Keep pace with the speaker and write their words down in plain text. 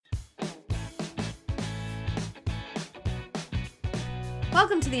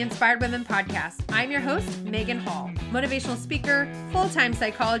Welcome to the Inspired Women Podcast. I'm your host, Megan Hall, motivational speaker, full-time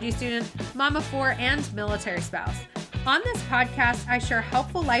psychology student, mom of 4, and military spouse. On this podcast, I share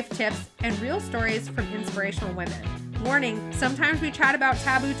helpful life tips and real stories from inspirational women. Warning, sometimes we chat about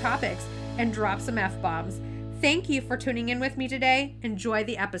taboo topics and drop some F-bombs. Thank you for tuning in with me today. Enjoy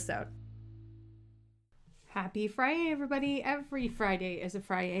the episode. Happy Friday, everybody. Every Friday is a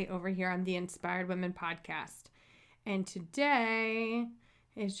Friday over here on the Inspired Women Podcast. And today,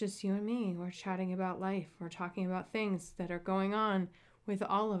 it's just you and me. We're chatting about life. We're talking about things that are going on with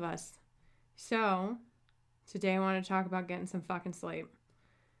all of us. So, today I want to talk about getting some fucking sleep.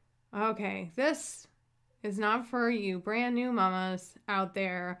 Okay, this is not for you brand new mamas out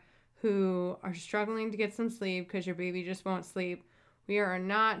there who are struggling to get some sleep because your baby just won't sleep. We are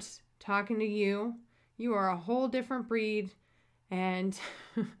not talking to you. You are a whole different breed, and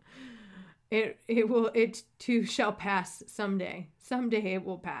it too shall pass someday. Someday it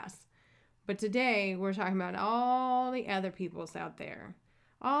will pass. But today we're talking about all the other peoples out there.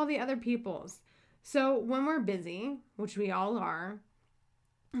 All the other peoples. So when we're busy, which we all are,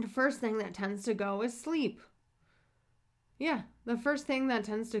 the first thing that tends to go is sleep. Yeah, the first thing that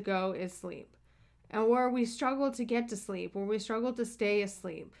tends to go is sleep. And where we struggle to get to sleep, where we struggle to stay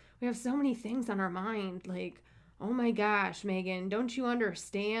asleep. We have so many things on our mind, like, oh my gosh, Megan, don't you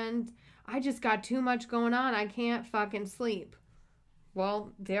understand? I just got too much going on. I can't fucking sleep.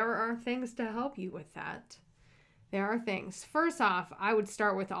 Well, there are things to help you with that. There are things. First off, I would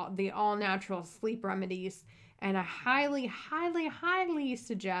start with the all-natural sleep remedies, and I highly, highly, highly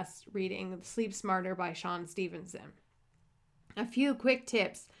suggest reading Sleep Smarter by Shawn Stevenson. A few quick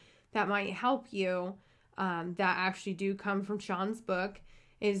tips that might help you that actually do come from Shawn's book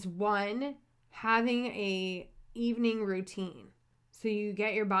is, one, having a evening routine. So you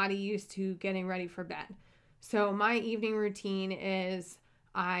get your body used to getting ready for bed. So my evening routine is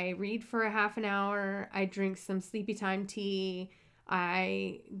I read for a half an hour, I drink some sleepy time tea,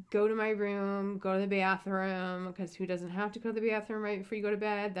 I go to my room, go to the bathroom, because who doesn't have to go to the bathroom right before you go to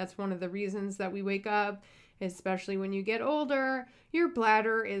bed? That's one of the reasons that we wake up, especially when you get older. Your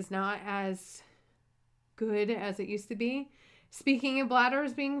bladder is not as good as it used to be. Speaking of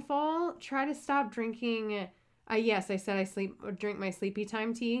bladders being full, try to stop drinking. Yes, I said I drink my sleepy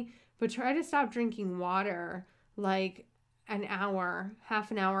time tea, but try to stop drinking water like an hour,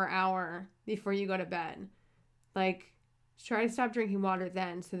 half an hour before you go to bed. Like, try to stop drinking water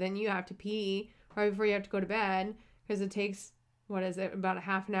then. So then you have to pee right before you have to go to bed, because it takes, about a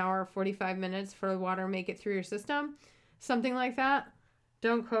half an hour, 45 minutes for the water to make it through your system. Something like that.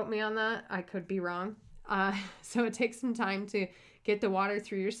 Don't quote me on that. I could be wrong. So it takes some time to get the water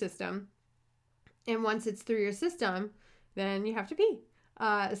through your system. And once it's through your system, then you have to pee.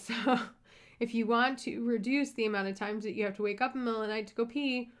 So if you want to reduce the amount of times that you have to wake up in the middle of the night to go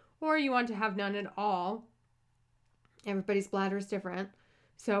pee, or you want to have none at all, everybody's bladder is different.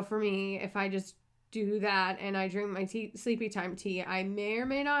 So for me, if I just do that and I drink my sleepy time tea, I may or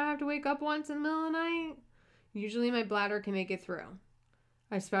may not have to wake up once in the middle of the night. Usually my bladder can make it through,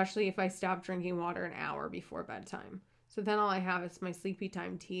 especially if I stop drinking water an hour before bedtime. So then all I have is my sleepy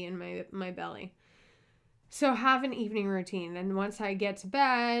time tea in my belly. So have an evening routine. And once I get to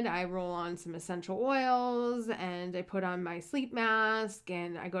bed, I roll on some essential oils and I put on my sleep mask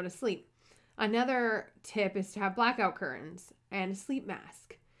and I go to sleep. Another tip is to have blackout curtains and a sleep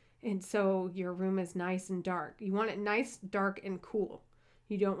mask. And so your room is nice and dark. You want it nice, dark, and cool.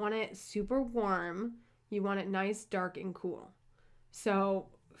 You don't want it super warm. You want it nice, dark, and cool. So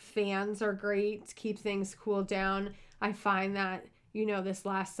fans are great to keep things cooled down. I find that, this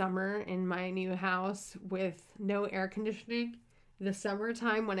last summer in my new house with no air conditioning, the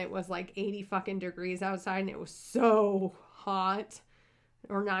summertime when it was like 80 fucking degrees outside and it was so hot,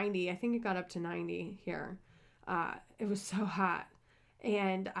 or 90, I think it got up to 90 here. It was so hot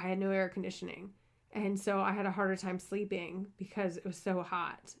and I had no air conditioning. And so I had a harder time sleeping because it was so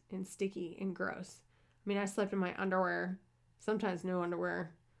hot and sticky and gross. I mean, I slept in my underwear, sometimes no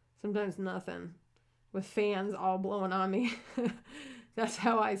underwear, sometimes nothing, with fans all blowing on me. That's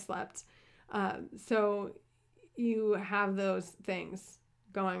how I slept. So you have those things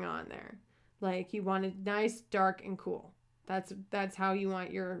going on there. Like, you want it nice, dark, and cool. That's how you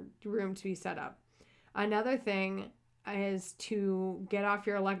want your room to be set up. Another thing is to get off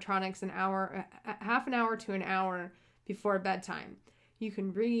your electronics half an hour to an hour before bedtime. You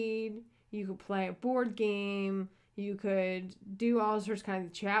can read, you could play a board game, you could do all sorts of kind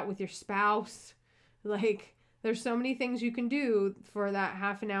of chat with your spouse. Like, there's so many things you can do for that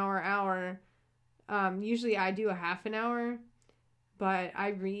half an hour. Usually I do a half an hour, but I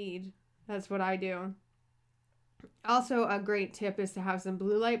read. That's what I do. Also, a great tip is to have some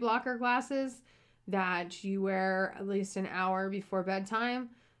blue light blocker glasses that you wear at least an hour before bedtime,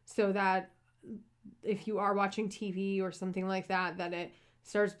 so that if you are watching TV or something like that, that it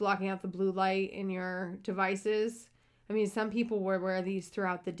starts blocking out the blue light in your devices. I mean, some people wear these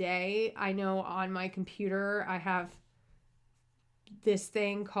throughout the day. I know on my computer, I have this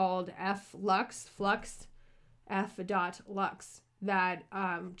thing called Flux, F.Lux, that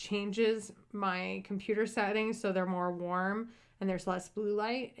changes my computer settings so they're more warm and there's less blue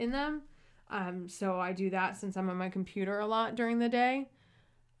light in them. So I do that since I'm on my computer a lot during the day.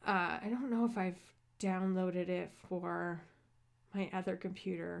 I don't know if I've downloaded it for my other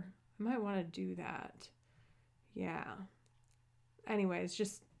computer. I might want to do that. Yeah. Anyways,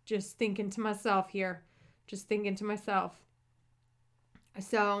 just thinking to myself here. Just thinking to myself.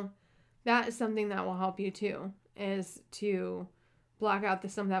 So that is something that will help you too, is to block out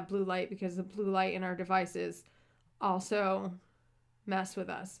some of that blue light, because the blue light in our devices also mess with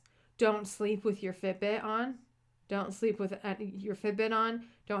us. Don't sleep with your Fitbit on. Don't sleep with your Fitbit on.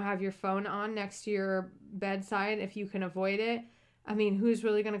 Don't have your phone on next to your bedside if you can avoid it. I mean, who's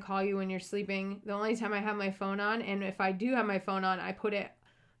really going to call you when you're sleeping? The only time I have my phone on, and if I do have my phone on, I put it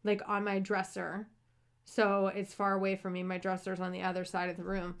like on my dresser. So it's far away from me. My dresser's on the other side of the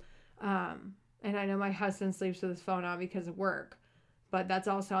room. And I know my husband sleeps with his phone on because of work, but that's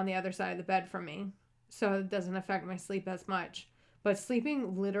also on the other side of the bed from me. So it doesn't affect my sleep as much. But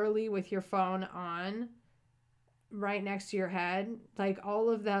sleeping literally with your phone on right next to your head, like all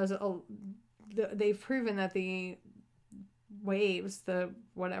of those, they've proven that the waves, the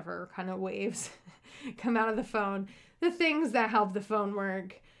whatever kind of waves come out of the phone, the things that help the phone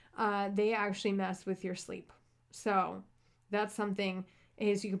work, they actually mess with your sleep. So that's something,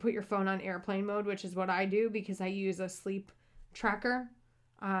 is you can put your phone on airplane mode, which is what I do because I use a sleep tracker.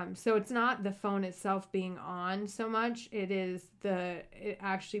 So it's not the phone itself being on so much. It is it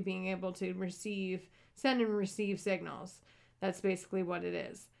actually being able to send and receive signals. That's basically what it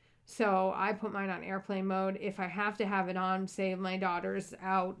is. So I put mine on airplane mode. If I have to have it on, say my daughter's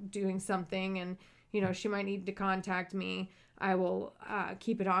out doing something and, she might need to contact me, I will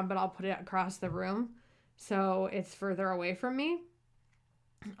keep it on, but I'll put it across the room so it's further away from me.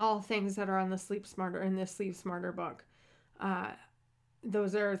 All things that are on the Sleep Smarter book.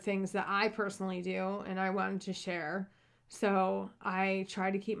 Those are things that I personally do and I wanted to share. So I try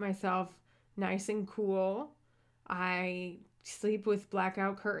to keep myself nice and cool. I sleep with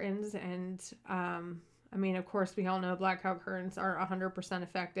blackout curtains, and of course we all know blackout curtains are 100%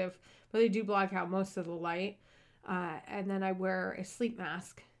 effective, but they do block out most of the light. And then I wear a sleep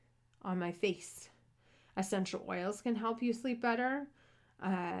mask on my face. Essential oils can help you sleep better.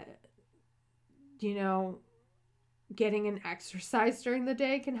 Getting an exercise during the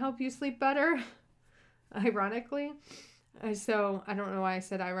day can help you sleep better, ironically. So I don't know why I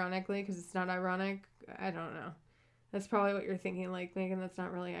said ironically, because it's not ironic. I don't know. That's probably what you're thinking, like, Megan, that's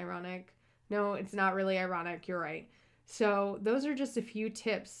not really ironic. No, it's not really ironic. You're right. So those are just a few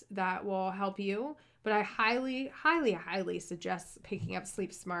tips that will help you. But I highly, highly, highly suggest picking up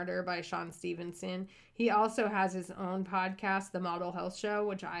Sleep Smarter by Shawn Stevenson. He also has his own podcast, The Model Health Show,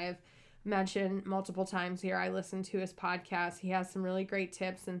 which I have mentioned multiple times here. I listen to his podcast. He has some really great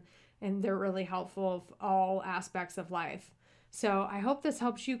tips, and they're really helpful of all aspects of life. So I hope this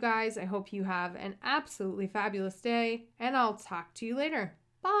helps you guys. I hope you have an absolutely fabulous day, and I'll talk to you later.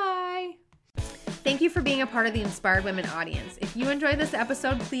 Bye. Thank you for being a part of the Inspired Women audience. If you enjoyed this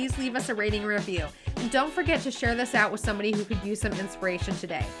episode, please leave us a rating and review. And don't forget to share this out with somebody who could use some inspiration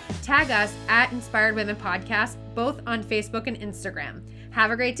today. Tag us at Inspired Women Podcast, both on Facebook and Instagram.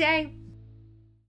 Have a great day.